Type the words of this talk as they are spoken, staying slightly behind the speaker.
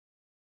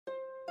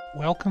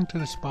Welcome to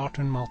the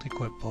Spartan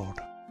multi-clipboard.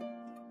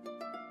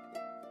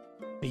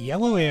 The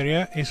yellow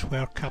area is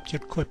where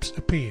captured clips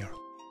appear.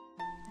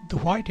 The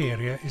white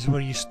area is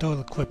where you store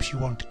the clips you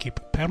want to keep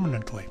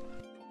permanently.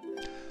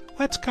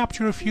 Let's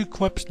capture a few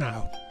clips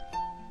now.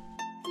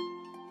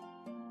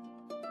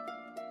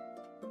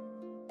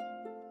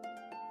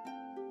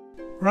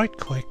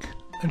 Right-click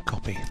and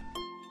copy.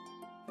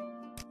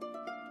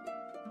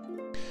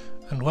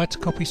 And let's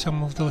copy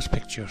some of those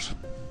pictures.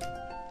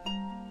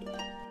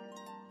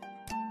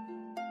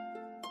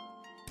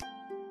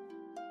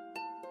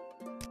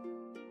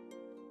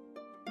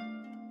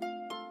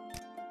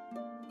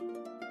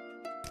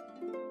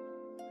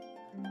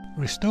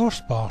 Restore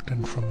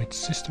Spartan from its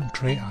system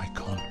tray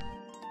icon.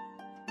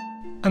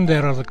 And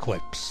there are the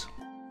clips.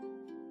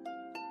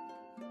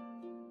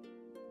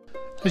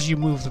 As you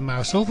move the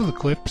mouse over the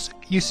clips,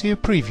 you see a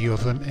preview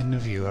of them in the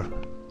viewer.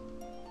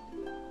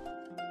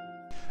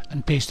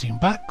 And pasting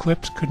back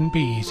clips couldn't be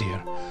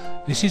easier.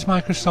 This is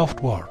Microsoft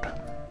Word.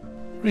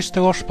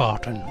 Restore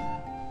Spartan.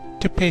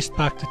 To paste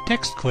back the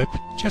text clip,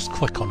 just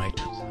click on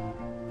it.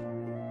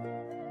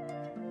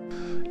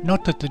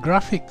 Note that the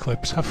graphic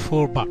clips have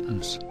 4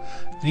 buttons.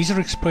 These are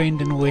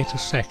explained in a later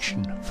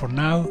section. For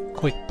now,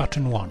 click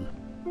button 1.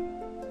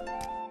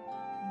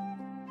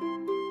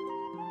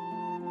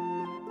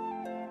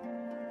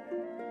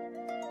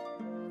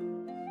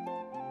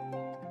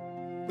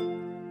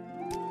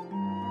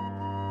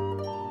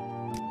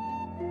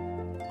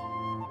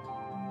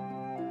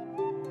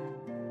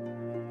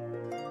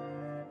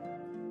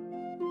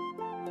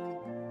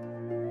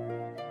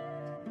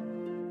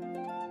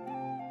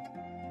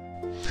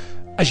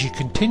 As you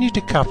continue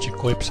to capture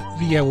clips,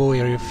 the yellow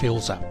area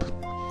fills up.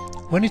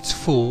 When it's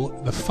full,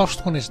 the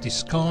first one is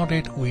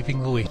discarded,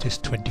 leaving the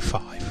latest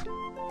 25.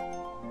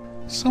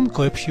 Some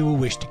clips you will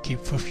wish to keep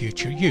for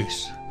future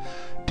use.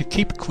 To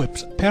keep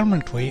clips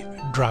permanently,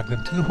 drag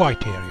them to the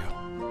white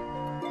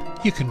area.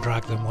 You can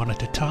drag them one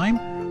at a time,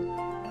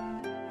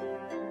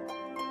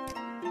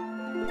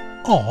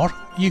 or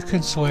you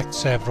can select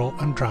several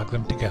and drag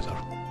them together.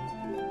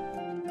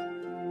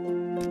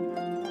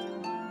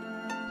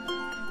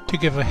 To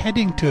give a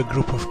heading to a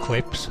group of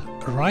clips,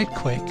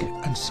 right-click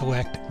and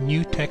select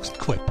New Text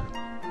Clip.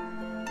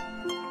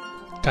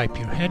 Type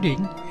your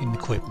heading in the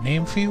clip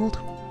name field,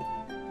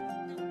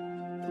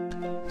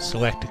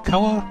 select a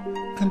colour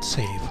and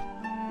save.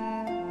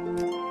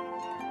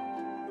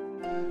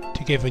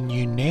 To give a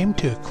new name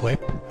to a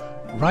clip,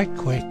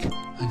 right-click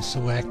and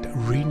select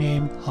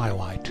Rename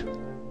Highlight.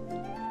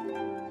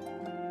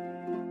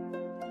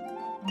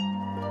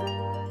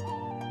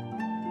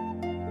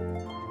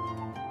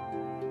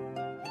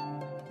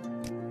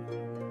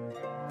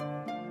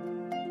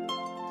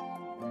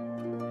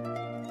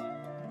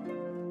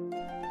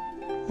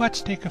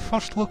 Let's take a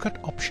first look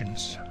at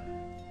options.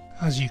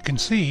 As you can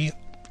see,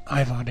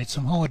 I've added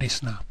some holiday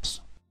snaps.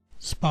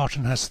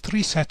 Spartan has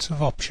 3 sets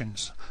of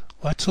options.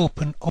 Let's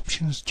open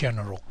Options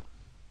General.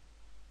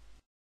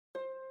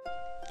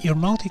 Your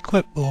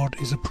multi-clipboard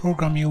is a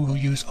program you will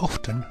use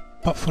often,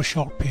 but for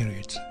short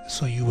periods,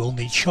 so you will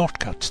need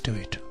shortcuts to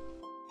it.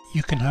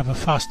 You can have a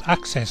fast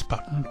access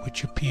button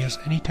which appears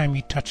anytime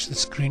you touch the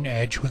screen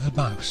edge with the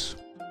mouse.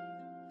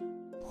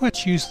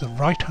 Let's use the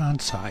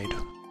right-hand side.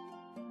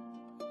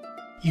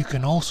 You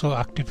can also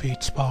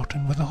activate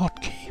Spartan with a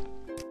hotkey.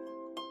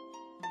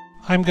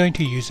 I'm going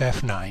to use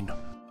F9.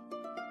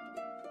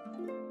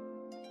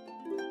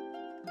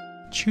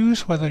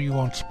 Choose whether you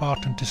want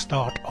Spartan to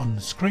start on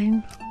the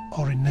screen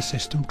or in the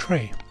system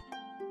tray,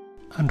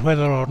 and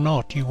whether or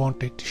not you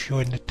want it to show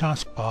in the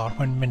taskbar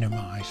when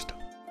minimized.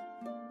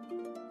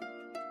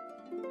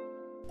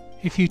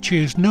 If you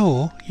choose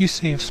No, you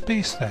save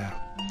space there.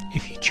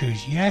 If you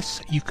choose Yes,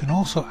 you can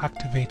also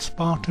activate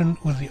Spartan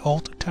with the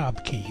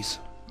Alt-Tab keys.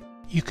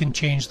 You can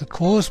change the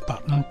Close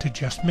button to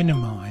just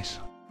minimize.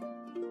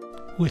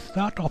 With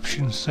that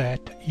option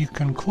set, you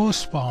can close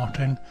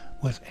Spartan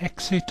with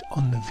Exit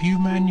on the View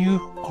menu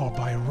or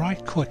by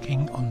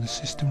right-clicking on the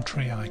system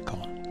tray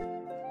icon.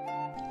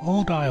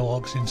 All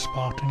dialogues in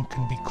Spartan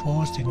can be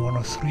closed in one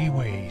of 3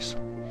 ways: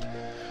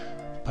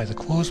 by the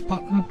Close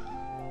button,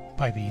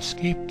 by the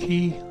Escape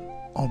key,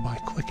 or by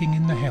clicking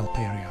in the Help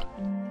area.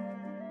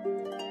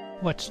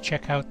 Let's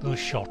check out those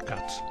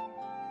shortcuts.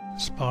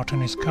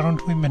 Spartan is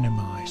currently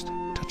minimized.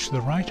 Touch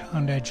the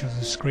right-hand edge of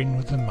the screen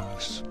with the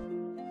mouse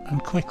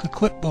and click the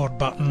Clipboard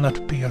button that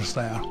appears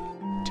there.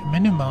 To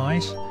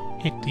minimize,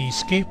 hit the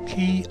Escape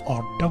key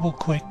or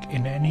double-click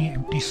in any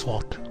empty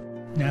slot.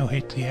 Now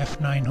hit the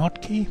F9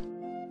 hotkey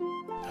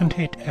and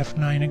hit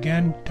F9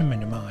 again to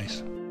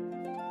minimize.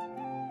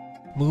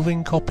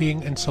 Moving,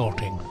 copying and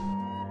sorting.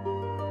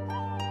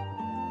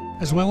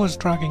 As well as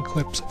dragging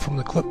clips from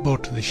the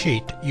clipboard to the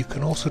sheet, you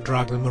can also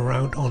drag them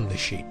around on the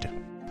sheet.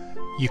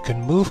 You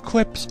can move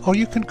clips or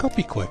you can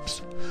copy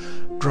clips.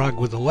 Drag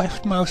with the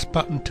left mouse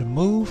button to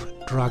move,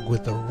 drag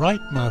with the right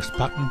mouse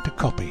button to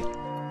copy.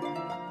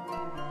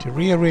 To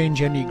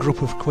rearrange any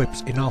group of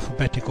clips in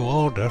alphabetical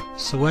order,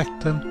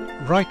 select them,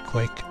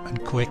 right-click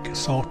and click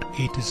Sort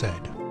A to Z.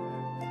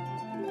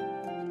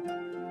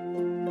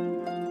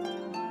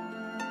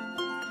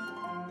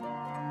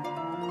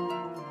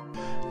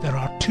 There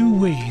are two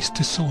ways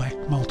to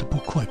select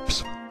multiple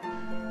clips.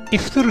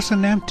 If there is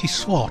an empty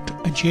slot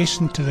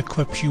adjacent to the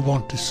clips you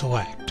want to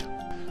select,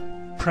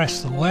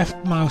 press the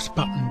left mouse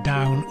button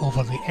down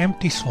over the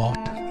empty slot,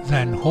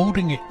 then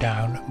holding it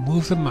down,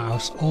 move the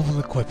mouse over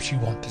the clips you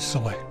want to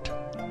select.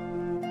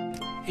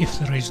 If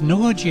there is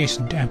no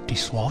adjacent empty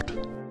slot,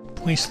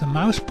 place the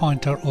mouse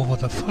pointer over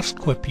the first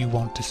clip you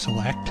want to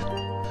select,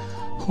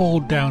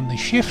 hold down the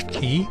Shift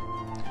key,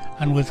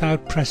 and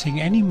without pressing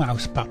any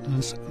mouse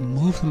buttons,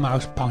 move the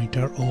mouse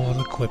pointer over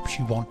the clips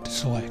you want to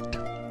select.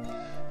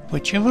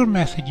 Whichever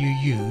method you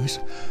use,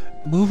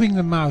 moving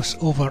the mouse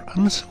over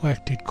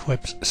unselected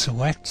clips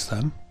selects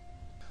them,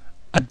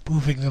 and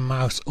moving the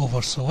mouse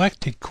over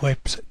selected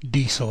clips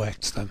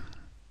deselects them.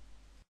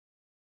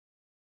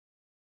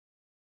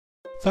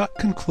 That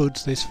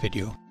concludes this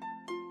video.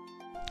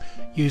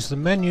 Use the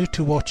menu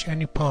to watch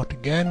any part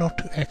again or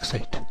to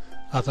exit.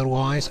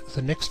 Otherwise,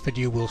 the next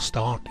video will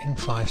start in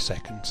 5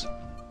 seconds.